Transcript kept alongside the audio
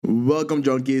Welcome,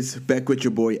 junkies. Back with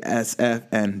your boy SF,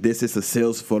 and this is the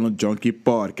Sales Funnel Junkie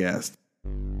Podcast.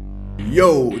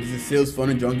 Yo, this is Sales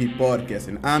Funnel Junkie Podcast,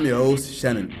 and I'm your host,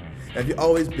 Shannon. Have you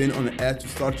always been on the edge to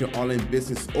start your online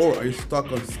business, or are you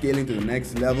stuck on scaling to the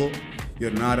next level?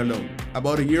 You're not alone.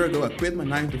 About a year ago, I quit my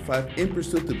 9-to-5 in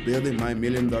pursuit to building my $1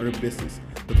 million business.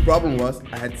 The problem was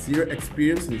I had zero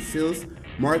experience in sales,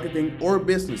 marketing, or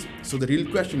business. So the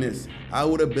real question is, how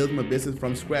would I build my business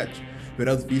from scratch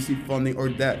without VC funding or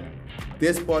debt?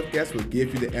 This podcast will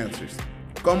give you the answers.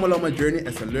 Come along my journey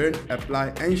as I learn, apply,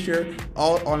 and share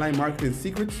all online marketing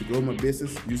secrets to grow my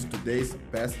business using today's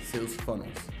best sales funnels.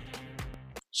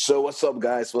 So what's up,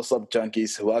 guys? What's up,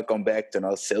 junkies? Welcome back to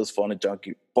another Sales Funnel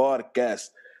Junkie Podcast.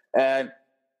 And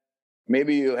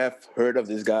maybe you have heard of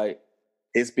this guy.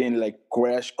 He's been like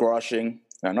crashing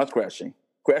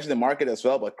the market as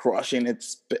well, but crushing it,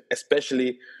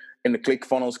 especially in the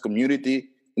ClickFunnels community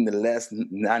in the last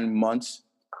 9 months.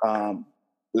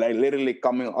 Like literally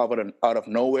coming out of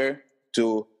nowhere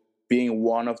to being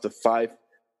one of the 5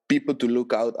 people to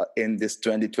look out in this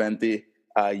 2020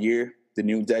 year, the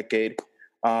new decade.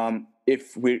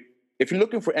 If you're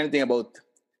looking for anything about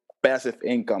passive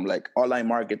income, like online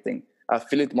marketing,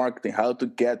 affiliate marketing, how to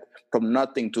get from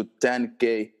nothing to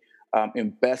 10K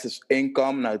in passive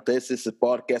income, now this is a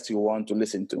podcast you want to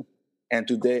listen to. And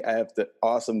today I have the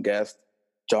awesome guest,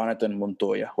 Jonathan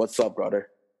Montoya. What's up, brother?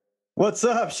 What's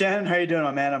up, Shannon? How you doing,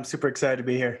 my man? I'm super excited to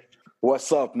be here. What's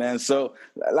up, man? So,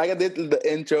 like I did the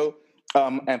intro,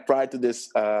 and prior to this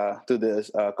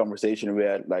conversation, we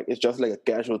had like it's just like a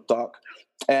casual talk.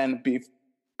 And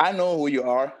I know who you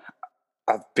are.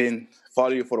 I've been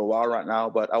following you for a while right now,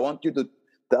 but I want you to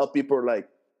tell people, like,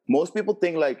 most people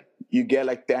think like you get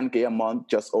like 10K a month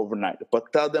just overnight,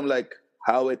 but tell them like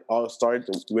how it all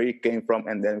started, where you came from,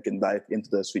 and then we can dive into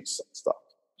the sweet stuff.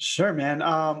 Sure, man.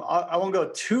 I won't go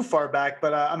too far back,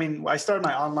 but I started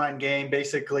my online game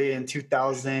basically in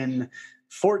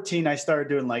 2014. I started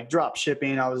doing like drop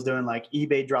shipping. I was doing like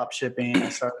eBay drop shipping.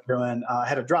 I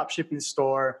had a drop shipping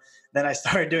store. Then I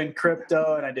started doing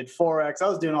crypto and I did Forex. I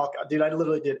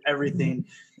literally did everything.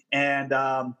 And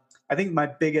I think my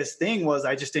biggest thing was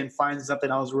I just didn't find something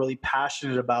I was really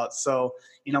passionate about. So,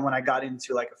 when I got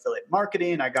into like affiliate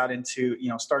marketing, I got into,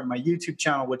 starting my YouTube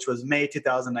channel, which was May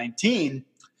 2019.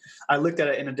 I looked at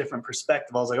it in a different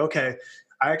perspective. I was like, okay,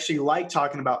 I actually like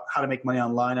talking about how to make money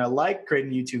online. I like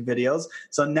creating YouTube videos.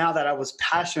 So now that I was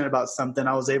passionate about something,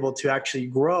 I was able to actually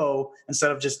grow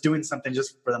instead of just doing something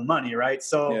just for the money, right?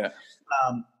 So, when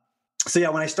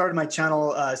I started my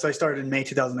channel, so I started in May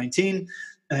 2019,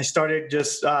 and I started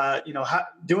just,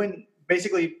 doing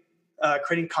basically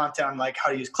creating content on like how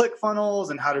to use ClickFunnels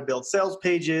and how to build sales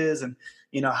pages and,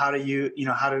 how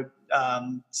to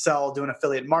sell, doing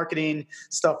affiliate marketing,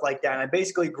 stuff like that. And I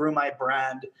basically grew my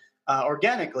brand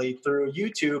organically through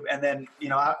YouTube. And then,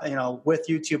 with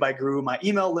YouTube, I grew my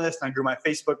email list and I grew my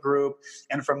Facebook group.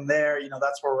 And from there,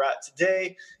 that's where we're at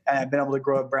today. And I've been able to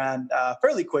grow a brand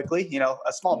fairly quickly,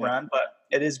 a small brand, but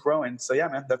it is growing. So yeah,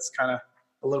 man, that's kind of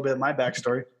a little bit of my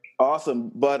backstory.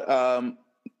 Awesome. But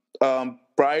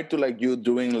prior to like you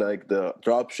doing like the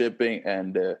drop shipping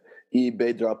and the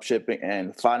eBay drop shipping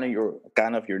and finding your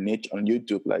niche on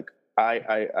YouTube, like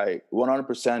I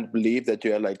 100% believe that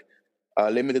you had like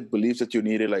limited beliefs that you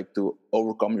needed like to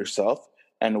overcome yourself.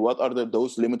 And what are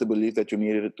those limited beliefs that you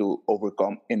needed to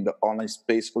overcome in the online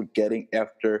space for getting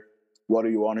after what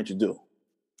you wanted to do?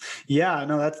 Yeah,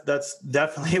 no, that's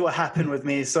definitely what happened with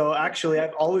me. So actually,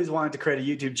 I've always wanted to create a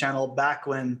YouTube channel. Back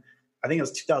when I think it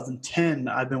was 2010,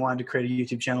 I've been wanting to create a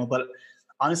YouTube channel, but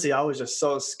honestly, I was just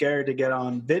so scared to get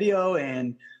on video.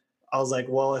 And I was like,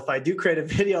 well, if I do create a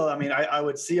video, I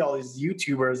would see all these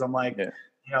YouTubers. I'm like, they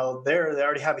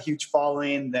already have a huge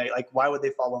following. They like, why would they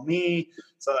follow me?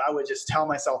 So I would just tell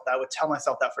myself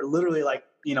that for literally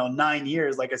 9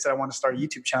 years. Like I said, I want to start a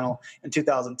YouTube channel in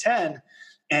 2010.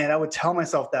 And I would tell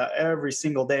myself that every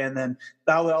single day. And then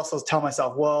I would also tell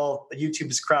myself, well,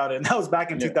 YouTube is crowded. And that was back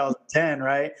in 2010,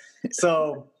 right?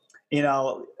 So,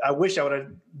 I wish I would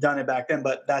have done it back then,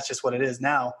 but that's just what it is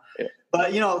now. Yeah.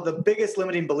 But, the biggest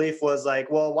limiting belief was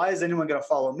like, well, why is anyone going to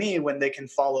follow me when they can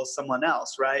follow someone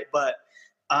else, right? But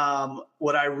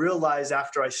what I realized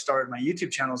after I started my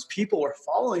YouTube channel is people were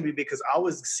following me because I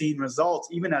was seeing results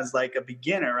even as like a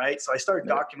beginner, right? So I started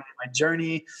documenting my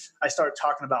journey. I started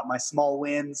talking about my small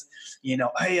wins.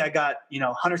 Hey, I got,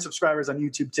 100 subscribers on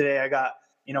YouTube today. I got,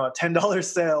 a $10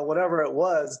 sale, whatever it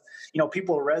was.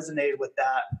 People resonated with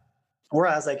that.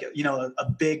 Whereas like,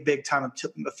 a big time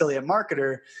affiliate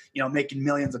marketer, making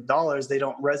millions of dollars, they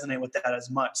don't resonate with that as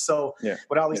much. So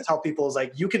what I always tell people is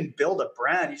like, you can build a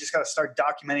brand. You just got to start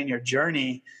documenting your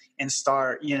journey and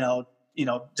start,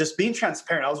 just being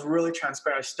transparent. I was really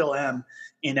transparent. I still am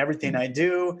in everything I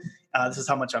do. This is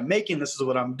how much I'm making. This is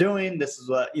what I'm doing. This is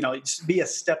what, just be a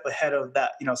step ahead of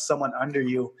that, someone under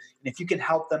you. And if you can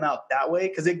help them out that way,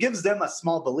 because it gives them a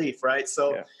small belief, right?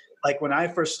 So like when I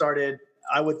first started,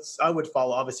 I would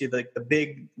follow obviously the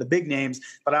big names,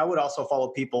 but I would also follow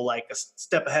people like a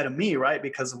step ahead of me, right?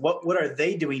 Because what are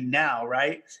they doing now,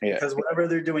 right? Because whatever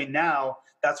they're doing now,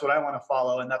 that's what I want to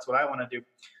follow, and that's what I want to do.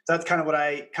 So that's kind of what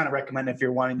I kind of recommend if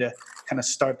you're wanting to kind of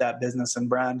start that business and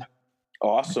brand.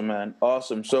 Awesome, man.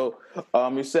 Awesome. So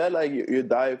you said like you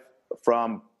dive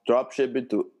from drop shipping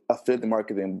to affiliate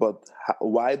marketing, but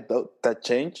why that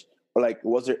change? Or like,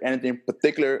 was there anything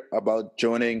particular about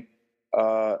joining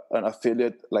an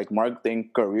affiliate like marketing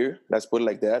career, let's put it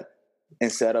like that,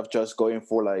 instead of just going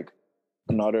for like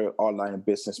another online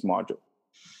business module?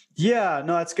 Yeah,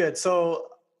 no, that's good. So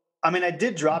I mean, I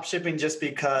did drop shipping just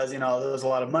because, there was a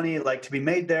lot of money like to be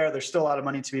made there. There's still a lot of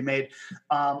money to be made.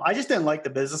 I just didn't like the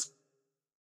business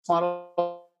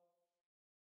model,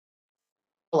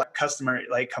 like customer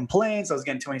like complaints. I was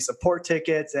getting too many support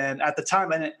tickets, and at the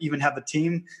time I didn't even have a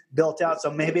team built out. So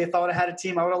maybe if I would have had a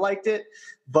team, I would have liked it.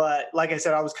 But like I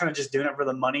said, I was kind of just doing it for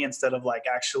the money instead of like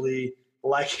actually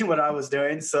liking what I was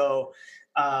doing. So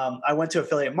I went to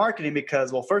affiliate marketing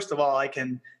because, well, first of all, I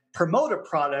can promote a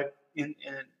product in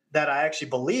that I actually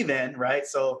believe in, right?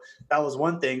 So that was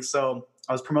one thing. So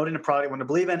I was promoting a product I wanted to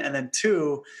believe in. And then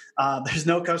two, there's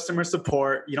no customer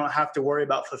support. You don't have to worry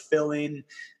about fulfilling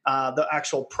the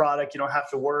actual product. You don't have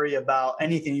to worry about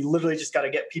anything. You literally just got to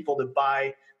get people to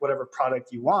buy whatever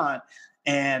product you want.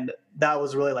 And that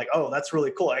was really like, oh, that's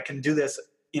really cool. I can do this,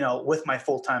 with my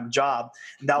full-time job.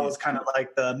 And that was kind of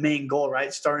like the main goal,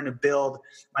 right? Starting to build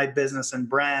my business and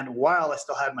brand while I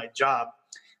still had my job,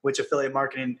 which affiliate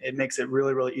marketing, it makes it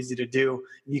really, really easy to do.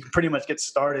 You can pretty much get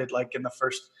started like in the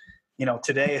first,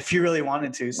 today if you really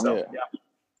wanted to. So, yeah.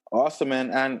 Awesome, man.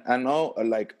 And I know,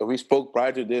 like, we spoke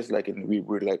prior to this, like, we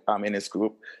were like, I'm in this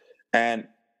group, and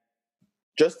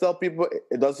just tell people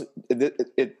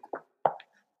it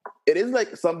is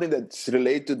like something that's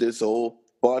related to this whole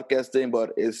podcast thing,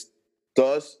 but it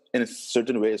does in a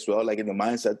certain way as well, like in the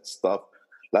mindset stuff.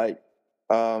 Like,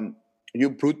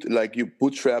 you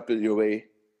bootstrapped your way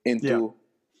into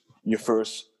your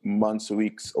first months,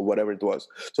 weeks, or whatever it was.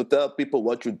 So tell people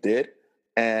what you did,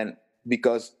 and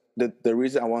because the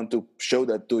reason I want to show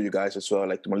that to you guys as well,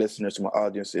 like to my listeners, to my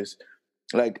audience, is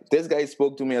like this guy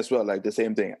spoke to me as well, like the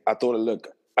same thing. I told him, look,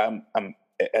 I'm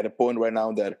at a point right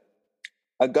now that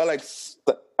I got like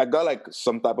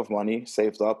some type of money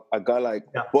saved up.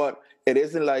 But it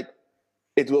isn't like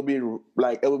it will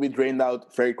be drained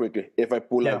out very quickly if I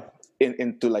pull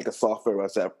into like a software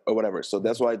or whatever. So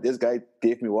that's why this guy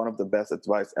gave me one of the best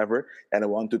advice ever, and I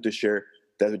wanted to share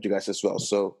that with you guys as well.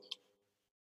 So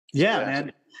yeah,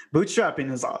 man.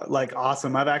 Bootstrapping is like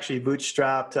awesome. I've actually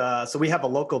bootstrapped. So we have a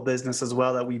local business as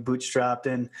well that we bootstrapped,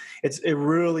 and it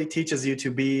really teaches you to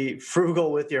be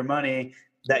frugal with your money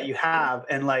that you have.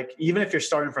 And like, even if you're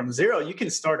starting from zero, you can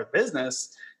start a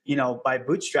business, by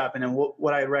bootstrapping. And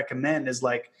what I recommend is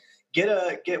like,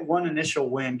 get one initial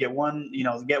win, get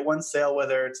one sale,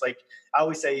 whether it's like, I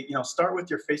always say, start with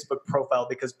your Facebook profile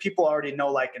because people already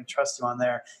know, like, and trust you on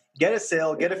there. Get a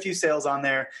sale, get a few sales on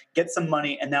there, get some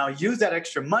money, and now use that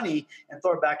extra money and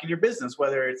throw it back in your business,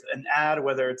 whether it's an ad,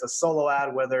 whether it's a solo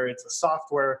ad, whether it's a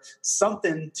software,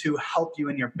 something to help you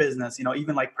in your business,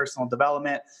 even like personal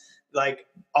development. Like,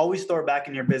 always throw it back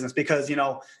in your business because,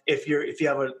 if you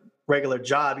have a regular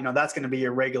job, that's going to be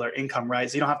your regular income,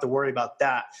 right? So you don't have to worry about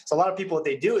that. So a lot of people, what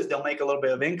they do is they'll make a little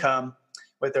bit of income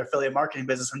with their affiliate marketing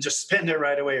business and just spend it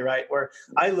right away, right? Where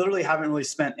I literally haven't really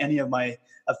spent any of my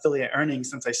affiliate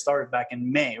earnings since I started back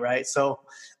in May, right? So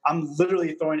I'm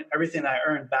literally throwing everything I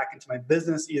earned back into my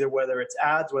business, either whether it's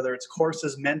ads, whether it's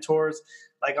courses, mentors.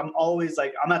 Like, I'm always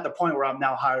like, I'm at the point where I'm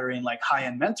now hiring like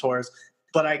high-end mentors.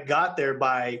 But I got there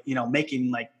by,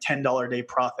 making like $10 a day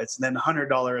profits, and then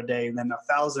 $100 a day, and then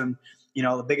 $1,000.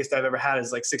 The biggest I've ever had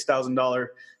is like $6,000,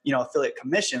 affiliate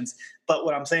commissions. But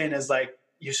what I'm saying is, like,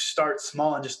 you start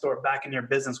small and just throw it back in your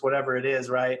business, whatever it is,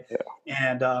 right? Yeah.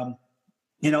 And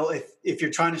if you're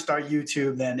trying to start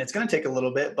YouTube, then it's going to take a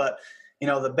little bit. But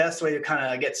the best way to kind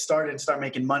of get started and start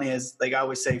making money is, like I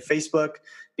always say, Facebook,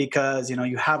 because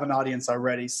you have an audience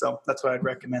already. So that's what I'd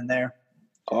recommend there.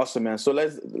 Awesome, man. So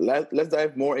let's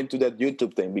dive more into that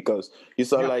YouTube thing, because you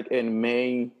saw like in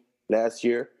May last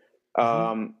year,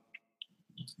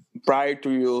 prior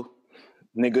to you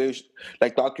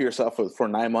talk to yourself for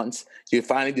 9 months, you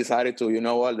finally decided to,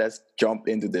 let's jump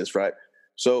into this, right?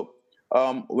 So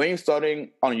when you're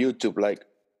starting on YouTube, like,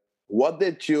 what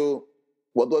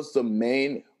was the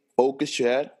main focus you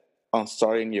had on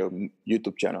starting your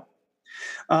YouTube channel?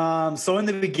 So in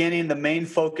the beginning, the main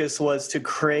focus was to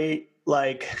create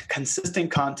like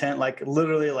consistent content, like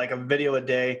literally like a video a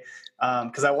day,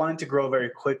 because I wanted to grow very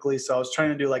quickly. So I was trying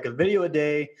to do like a video a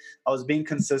day. I was being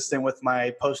consistent with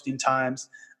my posting times.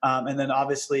 And then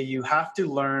obviously you have to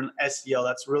learn SEO.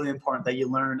 That's really important that you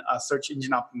learn search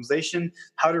engine optimization,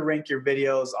 how to rank your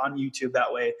videos on YouTube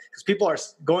that way, because people are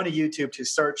going to YouTube to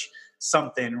search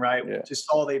something, right? Yeah. To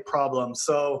solve a problem.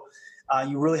 So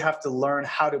you really have to learn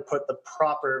how to put the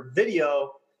proper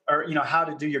video, or how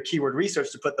to do your keyword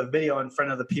research to put the video in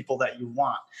front of the people that you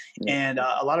want. Yeah. And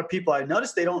a lot of people, I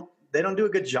noticed they don't do a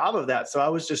good job of that. So I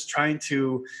was just trying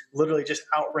to literally just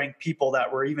outrank people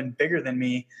that were even bigger than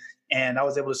me. And I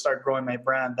was able to start growing my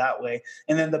brand that way.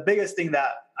 And then the biggest thing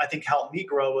that I think helped me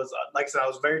grow was, like I said, I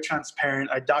was very transparent.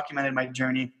 I documented my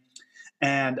journey,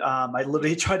 and I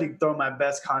literally tried to throw my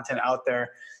best content out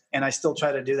there. And I still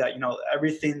try to do that.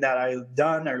 Everything that I've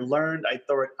done or learned, I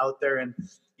throw it out there, and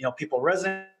people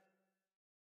resonate.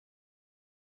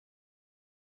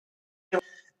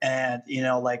 And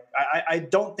I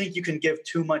don't think you can give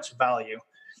too much value.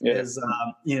 Yeah. Is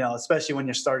especially when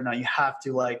you're starting out, you have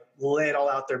to like lay it all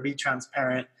out there, be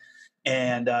transparent,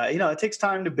 and it takes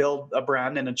time to build a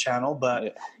brand and a channel,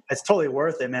 but it's totally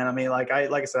worth it, man. I mean, like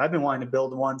I said, I've been wanting to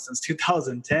build one since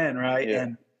 2010, right? Yeah.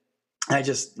 And I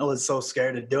just was so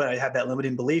scared to do it. I had that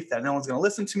limiting belief that no one's going to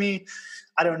listen to me.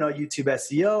 I don't know YouTube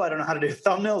SEO. I don't know how to do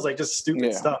thumbnails, like just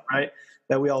stupid stuff, right?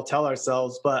 That we all tell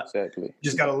ourselves, but exactly. You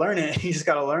just got to learn it. You just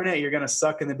got to learn it. You're going to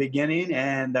suck in the beginning,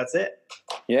 and that's it.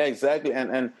 Yeah, exactly.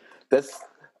 And that's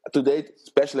today,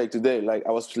 especially like today, like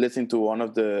I was listening to one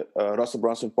of the Russell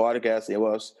Brunson podcasts. He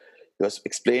was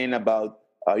explaining about,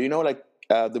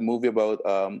 the movie about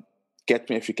Catch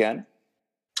Me If You Can.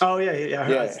 Oh,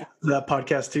 yeah. That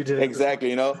podcast too.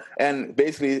 Exactly, and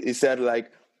basically he said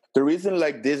like the reason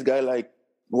like this guy like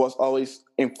was always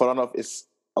in front of his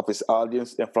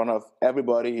audience, in front of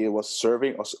everybody he was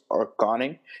serving or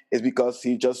conning, is because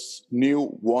he just knew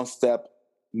one step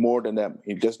more than them.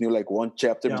 He just knew like one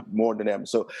chapter more than them.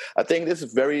 So I think this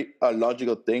is very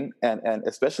logical thing, and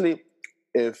especially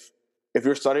if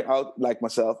you're starting out like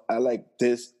myself, I like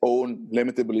this own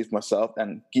limited belief myself,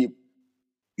 and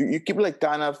you keep like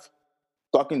kind of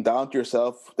talking down to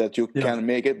yourself that you can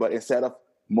make it, but instead of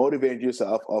motivating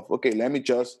yourself of, okay, let me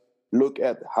just look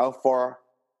at how far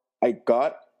I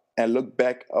got and look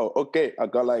back. Oh, okay, I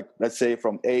got like, let's say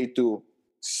from A to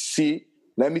C.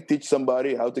 Let me teach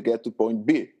somebody how to get to point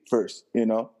B first,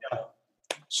 Yeah.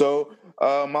 So,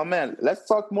 my man, let's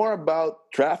talk more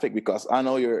about traffic, because I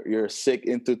know you're sick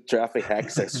into traffic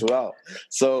hacks as well.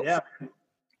 So,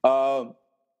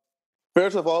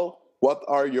 first of all, what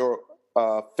are your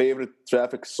favorite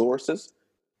traffic sources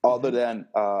other than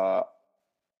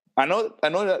I know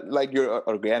that like you're an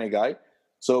organic guy,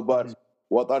 so but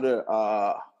what are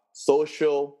the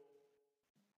social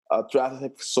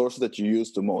traffic sources that you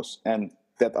use the most and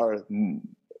that are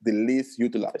the least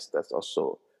utilized? That's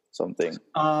also something.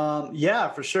 Yeah,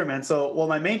 for sure, man. So,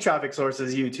 my main traffic source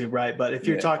is YouTube, right? But if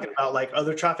you're talking about like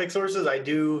other traffic sources, I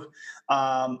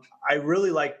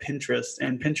really like Pinterest,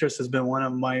 and Pinterest has been one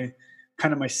of my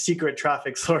secret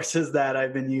traffic sources that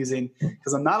I've been using,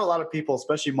 because not a lot of people,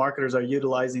 especially marketers, are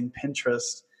utilizing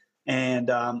Pinterest. And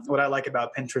what I like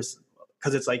about Pinterest,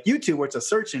 because it's like YouTube, where it's a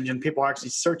search engine, people are actually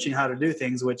searching how to do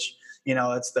things, which,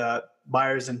 it's the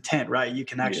buyer's intent, right? You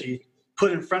can actually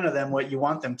put in front of them what you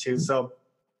want them to. So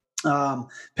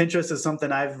Pinterest is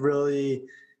something I've really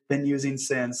been using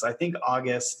since I think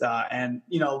August. And,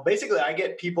 basically I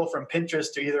get people from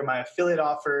Pinterest to either my affiliate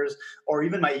offers or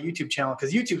even my YouTube channel,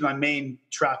 because YouTube is my main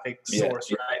traffic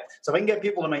source, right? So if I can get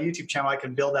people to my YouTube channel, I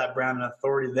can build that brand and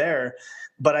authority there.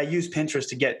 But I use Pinterest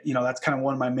to get, that's kind of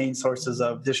one of my main sources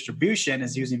of distribution,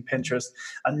 is using Pinterest.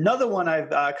 Another one I've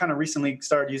kind of recently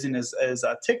started using is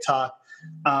TikTok.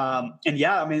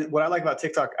 And what I like about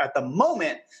TikTok at the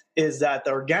moment is that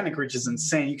the organic reach is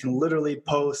insane. You can literally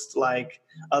post like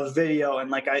a video, and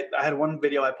like I had one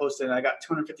video I posted and I got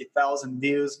 250,000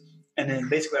 views. And then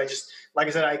basically I just, like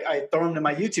I said, I throw them to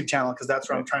my YouTube channel, because that's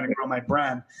where I'm trying to grow my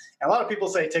brand. And a lot of people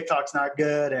say TikTok's not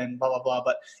good and blah, blah, blah,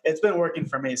 but it's been working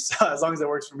for me. So as long as it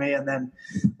works for me. And then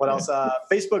what else?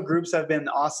 Facebook groups have been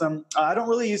awesome. I don't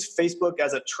really use Facebook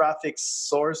as a traffic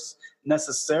source.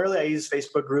 necessarily. I use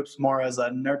Facebook groups more as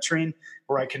a nurturing,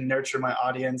 where I can nurture my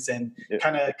audience and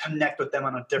kind of connect with them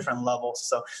on a different level.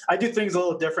 So I do things a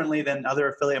little differently than other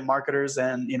affiliate marketers.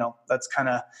 And, that's kind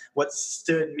of what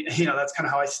stood me, that's kind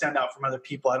of how I stand out from other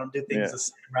people. I don't do things the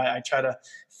same, right? I try to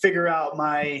figure out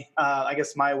my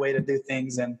way to do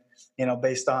things, and,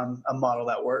 based on a model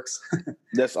that works.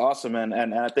 That's awesome, man.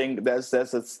 And I think that's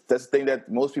the thing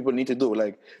that most people need to do.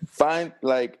 Like, find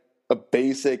like a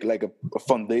basic, like a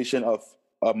foundation of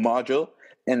a module,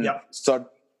 and start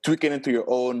tweaking into your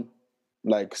own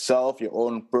like self, your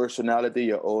own personality,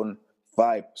 your own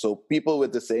vibe. So people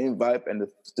with the same vibe and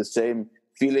the same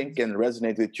feeling can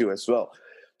resonate with you as well.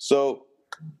 So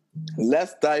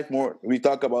let's dive more. We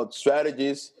talk about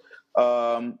strategies,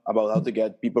 about how to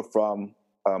get people from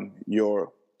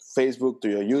your Facebook to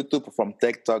your YouTube, from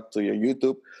TikTok to your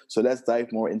YouTube. So let's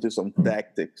dive more into some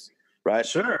tactics, right?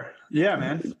 Sure. Yeah,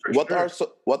 man. What are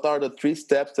the 3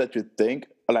 steps that you think?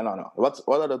 No. What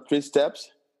are the 3 steps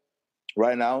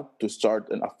right now to start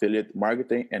an affiliate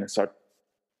marketing and start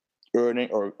earning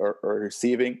or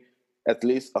receiving at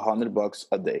least $100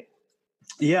 a day?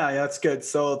 Yeah, that's good.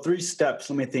 So 3 steps.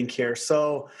 Let me think here.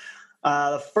 So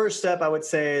the first step I would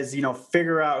say is,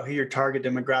 figure out who your target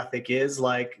demographic is.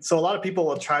 So a lot of people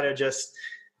will try to just,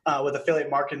 with affiliate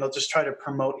marketing, they'll just try to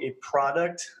promote a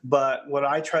product. But what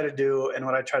I try to do and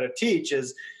what I try to teach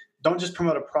is, don't just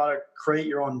promote a product, create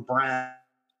your own brand,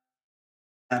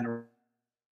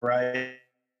 right?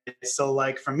 So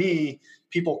like for me,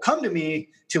 people come to me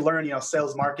to learn,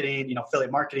 sales marketing,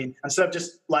 affiliate marketing, instead of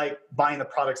just like buying the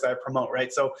products that I promote,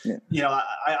 right? So,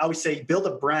 I always say build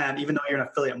a brand, even though you're an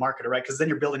affiliate marketer, right? Because then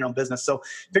you're building your own business. So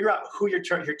figure out who your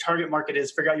target market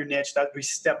is, figure out your niche. That would be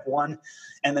step 1.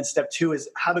 And then step 2 is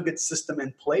have a good system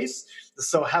in place.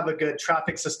 So have a good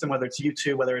traffic system, whether it's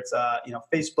YouTube, whether it's,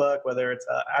 Facebook, whether it's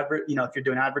if you're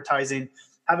doing advertising,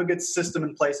 have a good system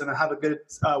in place, and then have a good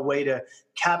way to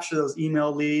capture those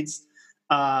email leads.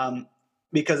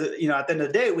 Because, at the end of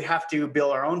the day, we have to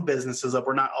build our own businesses up.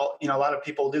 We're not all, a lot of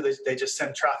people do this. They just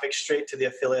send traffic straight to the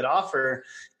affiliate offer,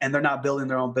 and they're not building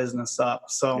their own business up.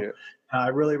 So I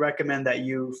really recommend that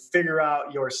you figure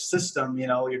out your system,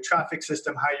 your traffic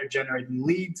system, how you're generating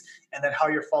leads, and then how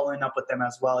you're following up with them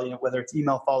as well. Whether it's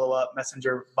email follow-up,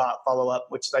 messenger bot follow-up,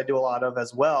 which I do a lot of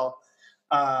as well.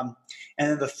 And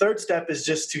then the third step is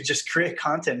just to create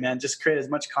content, man. Just create as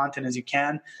much content as you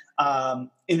can.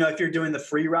 If you're doing the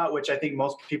free route, which I think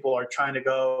most people are trying to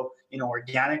go,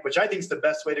 organic, which I think is the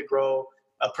best way to grow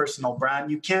a personal brand.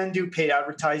 You can do paid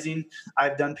advertising.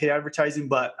 I've done paid advertising,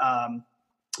 but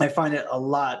I find it a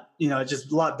lot,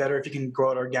 just a lot better if you can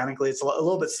grow it organically. It's a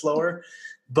little bit slower.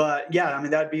 But yeah,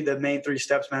 that'd be the main 3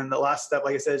 steps, man. The last step,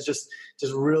 like I said, is just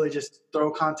really just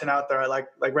throw content out there. I like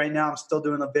right now I'm still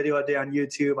doing a video a day on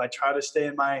YouTube. I try to stay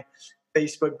in my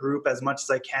Facebook group as much as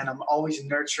I can. I'm always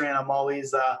nurturing. I'm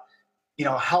always,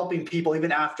 helping people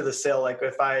even after the sale. Like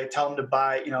if I tell them to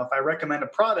buy, if I recommend a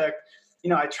product,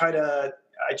 I try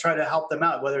to help them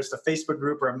out, whether it's the Facebook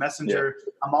group or a messenger.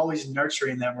 I'm always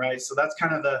nurturing them. Right. So that's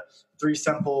kind of the 3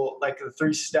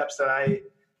 steps that I,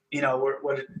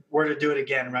 where to do it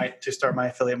again, right, to start my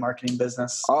affiliate marketing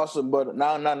business. Awesome. But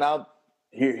now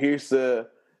here's the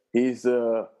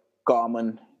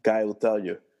common guy will tell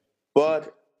you.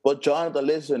 But Jonathan,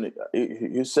 listen,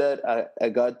 you said I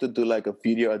got to do like a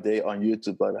video a day on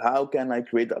YouTube, but how can I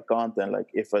create a content? Like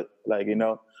if I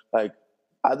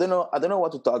I don't know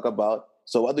what to talk about.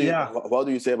 So what do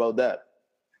you say about that?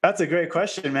 That's a great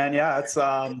question, man. Yeah, it's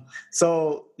that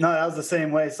was the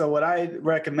same way. So what I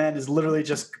recommend is literally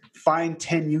just find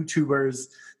 10 YouTubers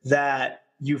that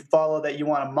you follow that you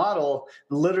want to model,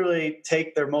 literally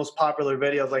take their most popular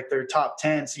videos, like their top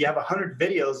 10. So you have 100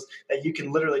 videos that you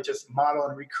can literally just model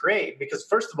and recreate, because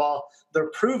first of all,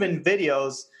 they're proven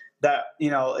videos that,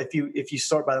 if you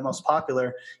sort by the most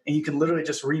popular, and you can literally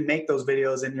just remake those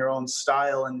videos in your own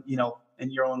style and,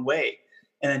 in your own way.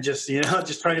 And then just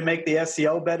try to make the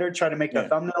SEO better, try to make the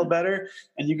thumbnail better,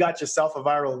 and you got yourself a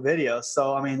viral video.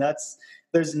 So,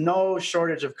 there's no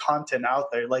shortage of content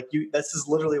out there. This is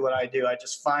literally what I do. I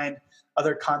just find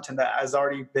other content that has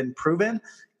already been proven,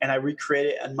 and I recreate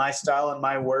it in my style and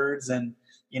my words. And,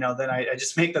 then I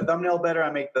just make the thumbnail better.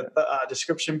 I make the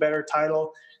description better,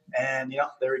 title, and,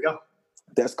 there we go.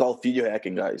 That's called video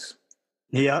hacking, guys.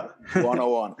 Yeah.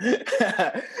 101.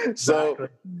 So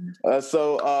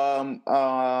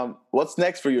what's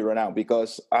next for you right now?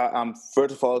 Because I'm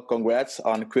first of all, congrats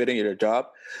on quitting your job.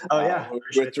 Oh yeah.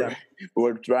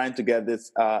 We're trying to get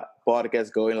this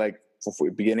podcast going like for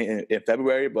beginning in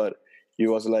February, but he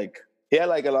was like, a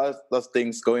lot of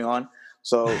things going on.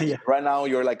 So right now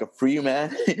you're like a free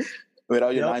man.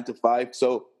 without your Yep. 9 to 5.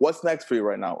 So what's next for you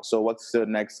right now? So what's the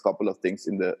next couple of things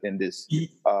in this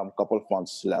couple of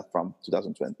months left from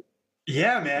 2020?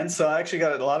 Yeah, man. So I actually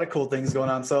got a lot of cool things going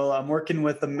on. So I'm working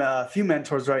with a few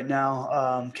mentors right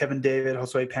now, Kevin David,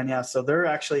 Josue Pena. So they're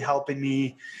actually helping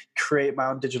me create my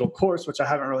own digital course, which I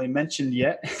haven't really mentioned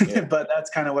yet, Yeah. but that's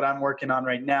kind of what I'm working on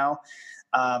right now.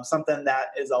 Something that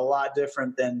is a lot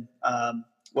different than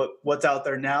what's out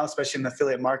there now, especially in the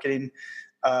affiliate marketing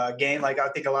game. Like I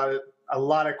think a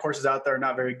lot of courses out there are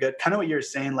not very good. Kind of what you're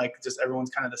saying, like just everyone's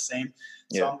kind of the same.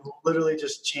 So I'm literally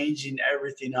just changing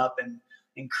everything up and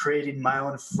creating my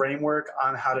own framework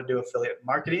on how to do affiliate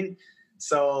marketing.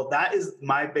 So that is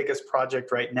my biggest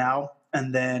project right now.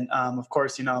 And then, of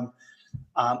course, I'm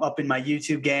up in my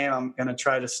YouTube game. I'm going to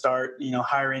try to start,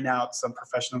 hiring out some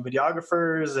professional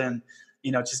videographers and,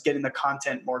 just getting the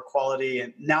content more quality.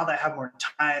 And now that I have more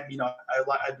time,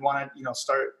 I'd want to,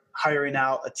 start hiring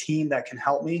out a team that can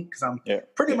help me because I'm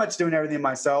pretty much doing everything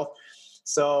myself.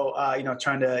 So,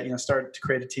 trying to, start to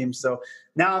create a team. So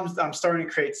now I'm starting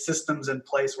to create systems in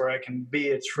place where I can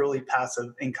be a truly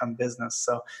passive income business.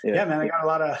 So yeah, man, I got a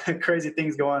lot of crazy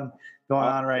things going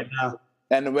on right now.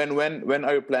 And when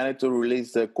are you planning to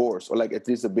release the course or like at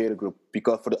least a beta group?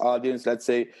 Because for the audience, let's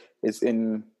say it's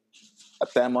in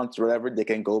 10 months or whatever, they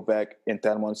can go back in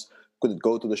 10 months, could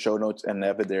go to the show notes and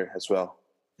have it there as well.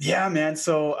 Yeah, man.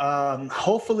 So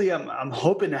hopefully I'm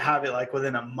hoping to have it like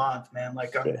within a month, man.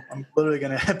 Like I'm literally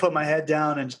going to put my head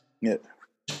down and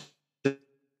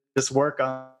just work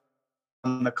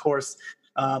on the course.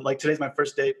 Like today's my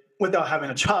first day without having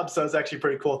a job. So it's actually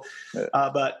pretty cool.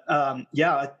 But I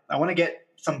want to get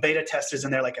some beta testers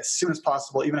in there like as soon as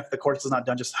possible, even if the course is not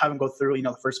done, just have them go through,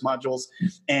 the first modules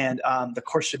and the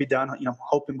course should be done,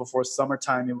 hoping before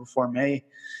summertime, before May.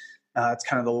 It's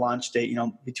kind of the launch date,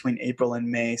 between April and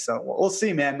May. So we'll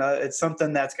see, man. It's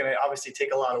something that's going to obviously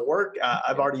take a lot of work.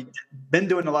 I've already been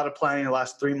doing a lot of planning the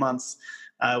last 3 months.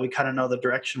 We kind of know the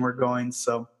direction we're going.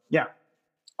 So, yeah.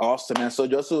 Awesome, man. So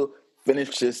just to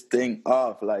finish this thing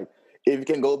off, like if you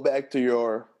can go back to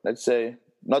your, let's say,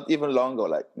 not even longer,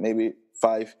 like maybe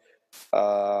 5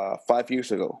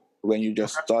 years ago when you're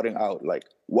just starting out, like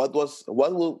what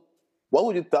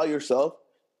would you tell yourself?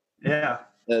 Yeah.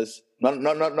 As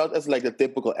not as like the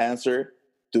typical answer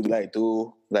to like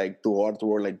do hard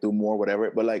work, like do more, whatever,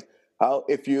 but like how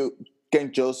if you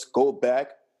can just go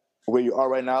back where you are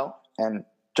right now and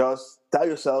just tell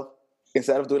yourself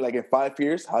instead of doing like in 5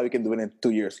 years, how you can do it in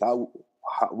 2 years.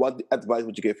 What advice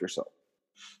would you give yourself?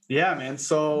 Yeah, man.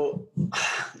 So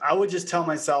I would just tell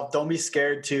myself, don't be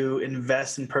scared to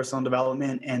invest in personal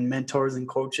development and mentors and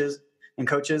coaches.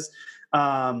 Because,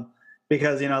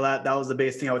 that was the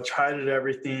biggest thing. I would try to do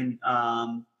everything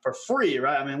for free,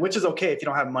 right? I mean, which is okay if you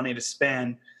don't have money to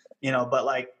spend, but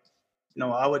like,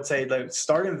 I would say like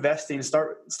start investing,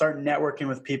 start networking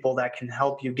with people that can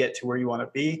help you get to where you want to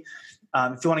be.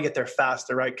 If you want to get there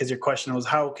faster, right? Because your question was,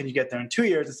 how can you get there in 2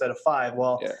 years instead of 5?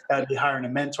 Well, that'd be hiring a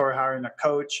mentor, hiring a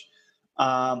coach,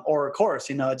 or a course,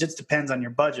 it just depends on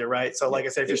your budget, right? So like I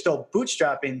said, if you're still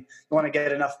bootstrapping, you want to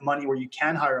get enough money where you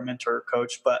can hire a mentor or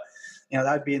coach, but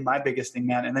that'd be my biggest thing,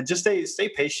 man. And then just stay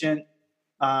patient,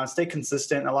 stay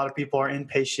consistent. A lot of people are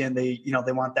impatient. They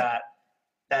want that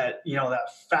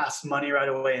fast money right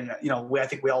away. And, I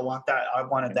think we all want that. I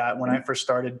wanted that when I first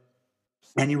started.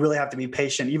 And you really have to be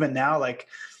patient. Even now, like,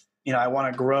 I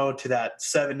want to grow to that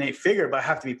 7-8 figure, but I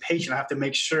have to be patient. I have to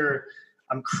make sure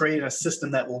I'm creating a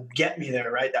system that will get me there,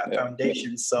 right? That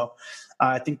foundation. So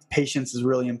I think patience is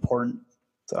really important.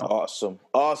 So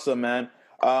Awesome, man.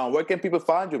 Where can people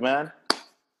find you, man?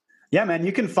 Yeah, man,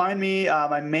 you can find me.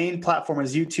 My main platform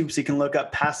is YouTube, so you can look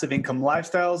up Passive Income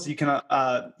Lifestyles.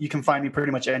 You can find me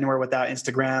pretty much anywhere with that.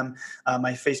 Instagram.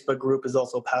 My Facebook group is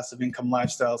also Passive Income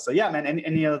Lifestyles. So yeah, man,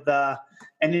 any of the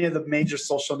major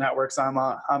social networks,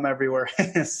 I'm everywhere.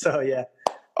 So yeah.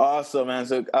 Awesome, man.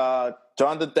 So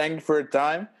Jonathan, thank you for your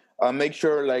time. Make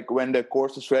sure like when the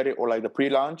course is ready or like the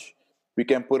pre-launch, we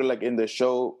can put it like in the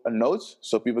show notes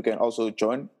so people can also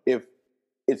join. If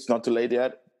it's not too late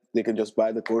yet, they can just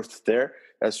buy the course there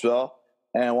as well.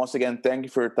 And once again, thank you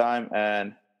for your time.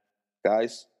 And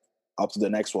guys, up to the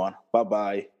next one.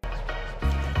 Bye-bye.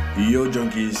 Yo,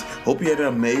 junkies. Hope you had an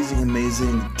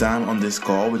amazing time on this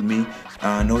call with me.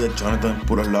 I know that Jonathan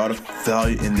put a lot of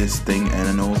value in this thing, and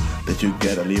I know that you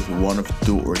get at least 1 or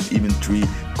 2 or even 3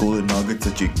 golden nuggets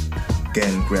that you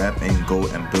can grab and go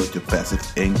and build your passive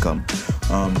income.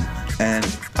 And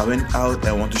I went out,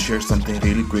 I want to share something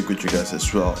really quick with you guys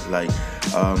as well. Like,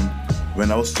 when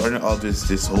I was starting out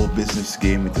this whole business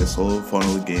game, with this whole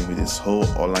funnel game, with this whole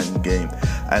online game,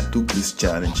 I took this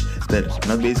challenge that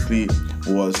not basically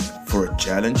was for a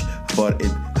challenge. but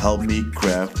it helped me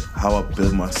craft how I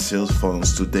build my sales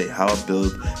funnels today, how I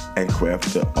build and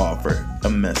craft the offer, a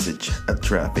message, a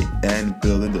traffic, and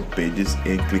building the pages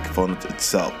in ClickFunnels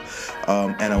itself.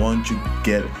 And I want you to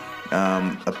get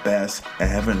a pass and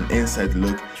have an inside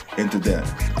look into that.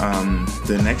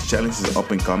 The next challenge is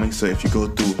up and coming, so if you go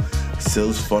to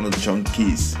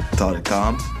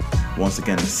salesfunnelJunkies.com, once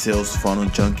again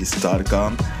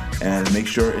salesfunnelJunkies.com, and make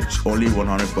sure it's only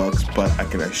 $100, but I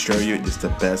can assure you it's the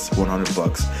best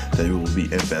 $100 that you will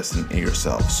be investing in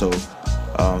yourself. So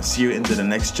see you into the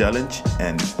next challenge,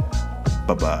 and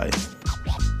bye bye.